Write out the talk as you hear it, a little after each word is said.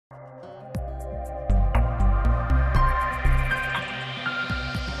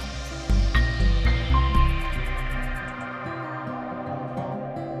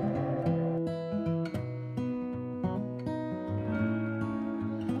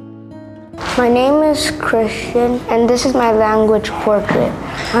My name is Christian, and this is my language portrait.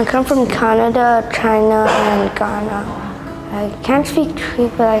 I come from Canada, China, and Ghana. I can't speak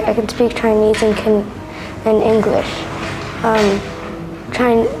Cree, but I can speak Chinese and English.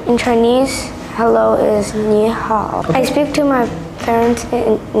 In Chinese, hello is ni hao. I speak to my parents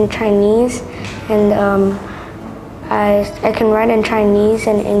in Chinese, and I can write in Chinese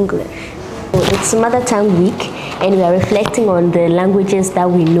and English. It's Mother Tongue Week, and we are reflecting on the languages that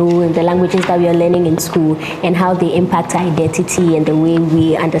we know and the languages that we are learning in school and how they impact our identity and the way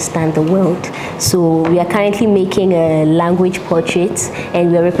we understand the world. So we are currently making a language portrait,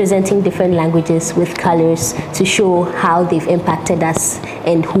 and we are representing different languages with colors to show how they've impacted us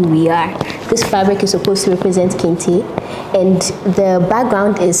and who we are. This fabric is supposed to represent Kente, and the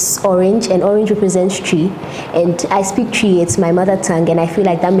background is orange, and orange represents tree. And I speak Tree, it's my mother tongue, and I feel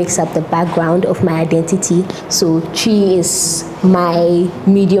like that makes up the background of my identity. So Tree is my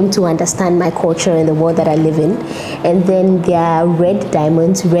medium to understand my culture and the world that I live in. And then there are red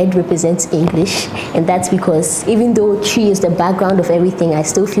diamonds. Red represents English, and that's because even though Tree is the background of everything, I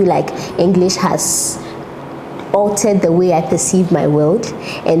still feel like English has altered the way I perceive my world.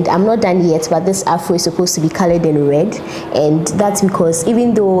 And I'm not done yet, but this afro is supposed to be colored in red, and that's because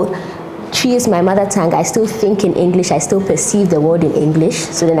even though Tree is my mother tongue, I still think in English, I still perceive the world in English.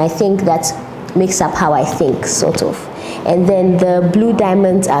 So then I think that makes up how I think, sort of. And then the blue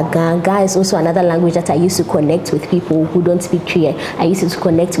diamonds are Ga. Ga is also another language that I use to connect with people who don't speak Tree. I use it to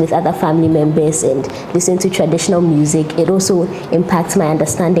connect with other family members and listen to traditional music. It also impacts my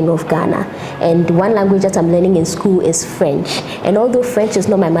understanding of Ghana. And one language that I'm learning in school is French. And although French is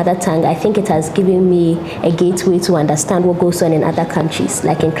not my mother tongue, I think it has given me a gateway to understand what goes on in other countries.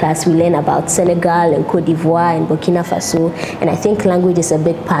 Like in class, we learn about Senegal and Cote d'Ivoire and Burkina Faso. And I think language is a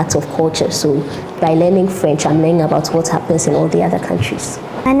big part of culture. So by learning French, I'm learning about what happens in all the other countries.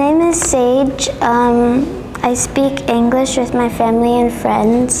 My name is Sage. I speak English with my family and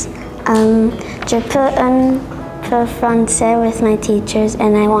friends. Je peux un peu français with my teachers,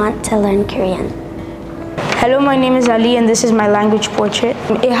 and I want to learn Korean. Hello, my name is Ali, and this is my language portrait.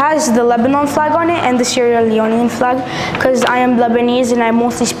 It has the Lebanon flag on it and the Sierra Leonean flag, because I am Lebanese and I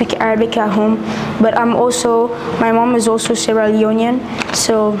mostly speak Arabic at home, but my mom is also Sierra Leonean,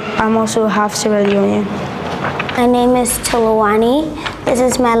 so I'm also half Sierra Leonean. My name is Tilawani. This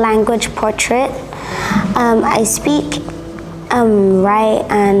is my language portrait. I speak, write,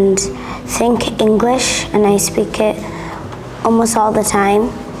 and think English, and I speak it almost all the time.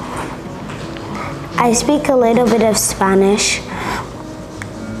 I speak a little bit of Spanish,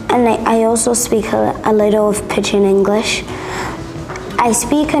 and I also speak a little of Pidgin English. I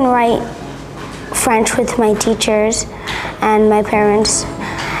speak and write French with my teachers and my parents,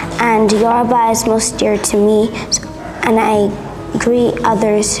 and Yoruba is most dear to me, and I greet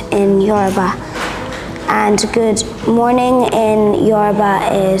others in Yoruba. And good morning in Yoruba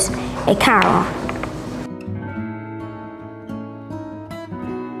is a carol.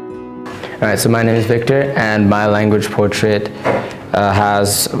 All right, so my name is Victor, and my language portrait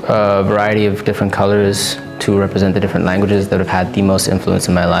has a variety of different colors to represent the different languages that have had the most influence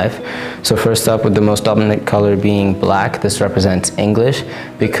in my life. So first up, with the most dominant color being black, this represents English,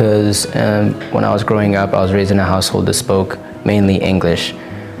 because when I was growing up, I was raised in a household that spoke mainly English.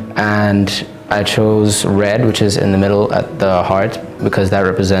 And I chose red, which is in the middle at the heart, because that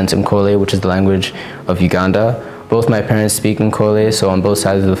represents Nkole, which is the language of Uganda. Both my parents speak Nkole, so on both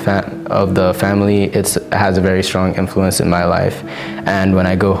sides of the family, it has a very strong influence in my life. And when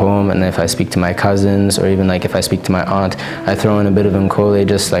I go home, and if I speak to my cousins, or even like if I speak to my aunt, I throw in a bit of Nkole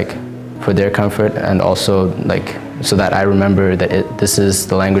just like for their comfort, and also like so that I remember that this is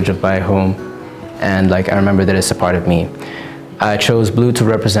the language of my home, and like I remember that it's a part of me. I chose blue to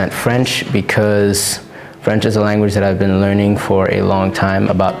represent French because French is a language that I've been learning for a long time,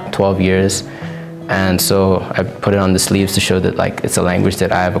 about 12 years. And so I put it on the sleeves to show that like it's a language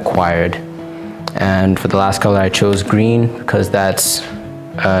that I have acquired. And for the last color, I chose green because that's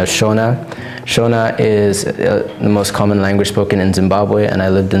Shona. Shona is the most common language spoken in Zimbabwe, and I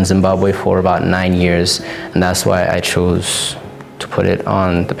lived in Zimbabwe for about 9 years, and that's why I chose to put it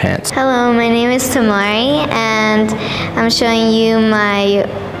on the pants. Hello, my name is Tamari, and I'm showing you my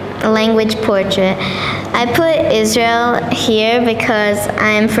language portrait. I put Israel here because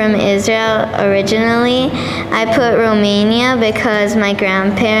I'm from Israel originally. I put Romania because my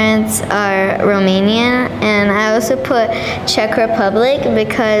grandparents are Romanian, and I also put Czech Republic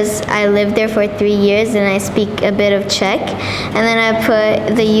because I lived there for 3 years and I speak a bit of Czech. And then I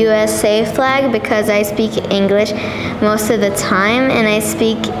put the USA flag because I speak English most of the time, and I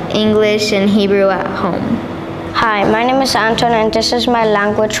speak English and Hebrew at home. Hi, my name is Anton and this is my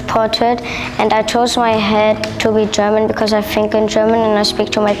language portrait, and I chose my head to be German because I think in German and I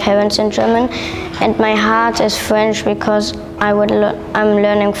speak to my parents in German, and my heart is French because I'm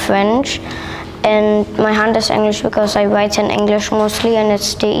learning French, and my hand is English because I write in English mostly and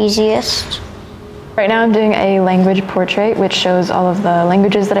it's the easiest. Right now I'm doing a language portrait which shows all of the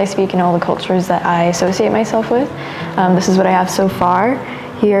languages that I speak and all the cultures that I associate myself with. This is what I have so far.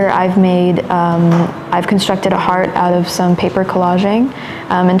 Here I've constructed a heart out of some paper collaging,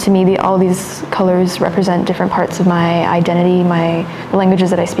 and to me all these colors represent different parts of my identity, the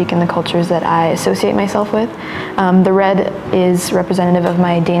languages that I speak and the cultures that I associate myself with. The red is representative of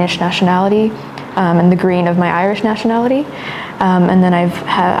my Danish nationality, and the green of my Irish nationality. And then I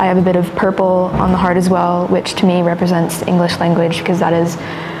have a bit of purple on the heart as well, which to me represents the English language because that is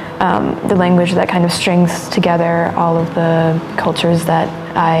the language that kind of strings together all of the cultures that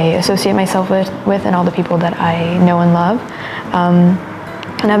I associate myself with and all the people that I know and love.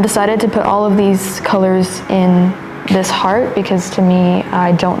 And I've decided to put all of these colors in this heart because to me,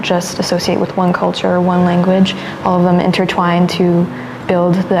 I don't just associate with one culture or one language. All of them intertwine to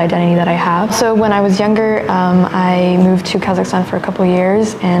build the identity that I have. So when I was younger, I moved to Kazakhstan for a couple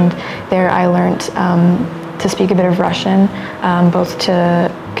years, and there I learned to speak a bit of Russian, both to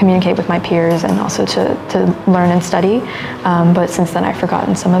communicate with my peers and also to learn and study. But since then I've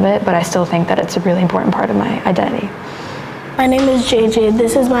forgotten some of it, but I still think that it's a really important part of my identity. My name is JJ.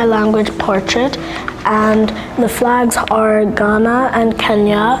 This is my language portrait, and the flags are Ghana and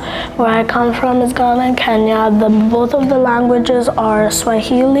Kenya. Where I come from is Ghana and Kenya. Both of the languages are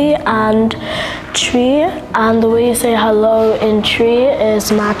Swahili and Tree, and the way you say hello in Tree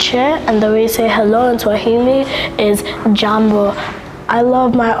is Mache, and the way you say hello in Swahili is Jambo. I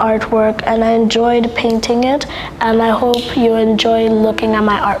love my artwork and I enjoyed painting it, and I hope you enjoy looking at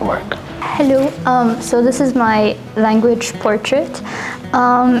my artwork. Hello, so this is my language portrait,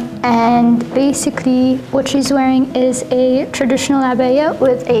 and basically what she's wearing is a traditional abaya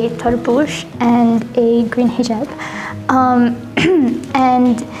with a tarbush and a green hijab,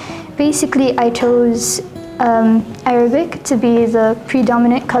 and basically I chose Arabic to be the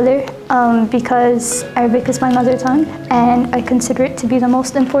predominant color because Arabic is my mother tongue and I consider it to be the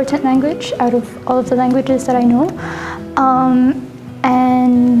most important language out of all of the languages that I know.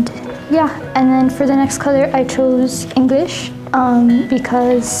 And then for the next color I chose English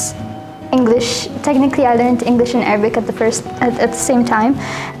because English, technically I learned English and Arabic at the same time,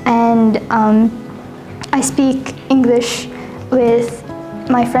 and I speak English with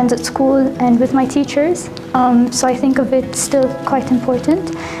my friends at school and with my teachers, so I think of it still quite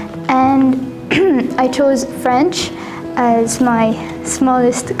important. And I chose French as my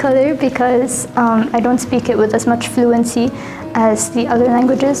smallest color because I don't speak it with as much fluency as the other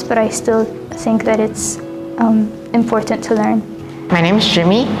languages, but I still think that it's important to learn. My name is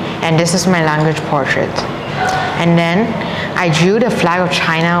Jimmy, and this is my language portrait. And then I drew the flag of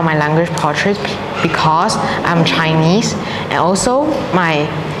China on my language portrait because I'm Chinese, and also my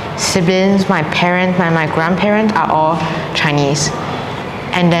siblings, my parents, my grandparents are all Chinese.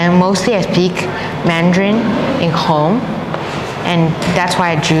 And then mostly I speak Mandarin in home, and that's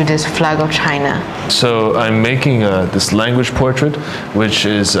why I drew this flag of China. So I'm making this language portrait, which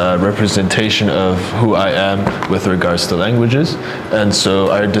is a representation of who I am with regards to languages. And so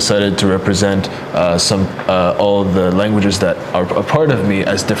I decided to represent all the languages that are a part of me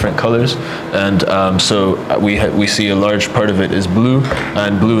as different colors. And so we see a large part of it is blue,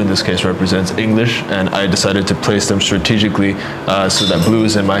 and blue in this case represents English. And I decided to place them strategically so that blue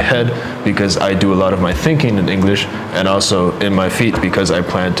is in my head because I do a lot of my thinking in English, and also in my feet because I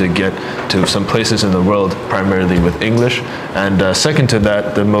plan to get to some places in the world primarily with English. And second to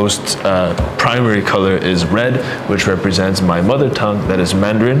that, the most primary color is red, which represents my mother tongue, that is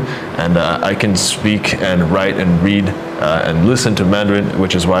Mandarin. And I can speak and write and read and listen to Mandarin,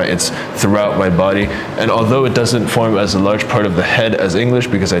 which is why it's throughout my body. And although it doesn't form as a large part of the head as English,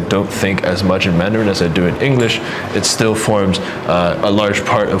 because I don't think as much in Mandarin as I do in English, it still forms a large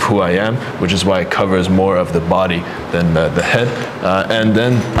part of who I am, which is why it covers more of the body than the head. And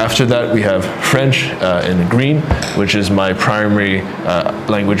then after that we have French in green, which is my primary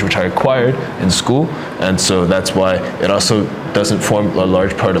language which I acquired in school, and so that's why it also doesn't form a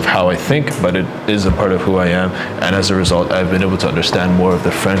large part of how I think, but it is a part of who I am. And as a result, I've been able to understand more of the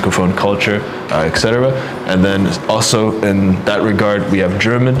Francophone culture, etc. And then also in that regard, we have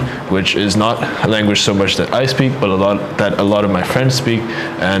German, which is not a language so much that I speak, but a lot of my friends speak.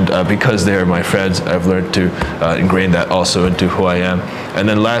 And because they are my friends, I've learned to ingrain that also into who I am. And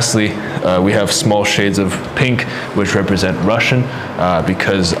then lastly, we have small shades of pink, which represent Russian,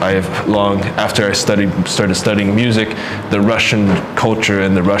 because after I started studying music, the Russian culture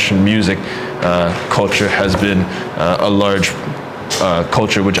and the Russian music culture has been a large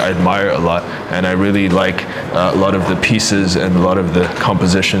culture which I admire a lot, and I really like a lot of the pieces and a lot of the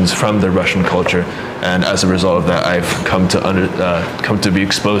compositions from the Russian culture. And as a result of that, I've come to be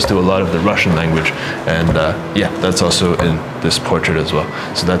exposed to a lot of the Russian language, and yeah, that's also in this portrait as well.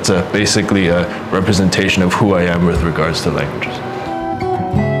 So that's basically a representation of who I am with regards to languages.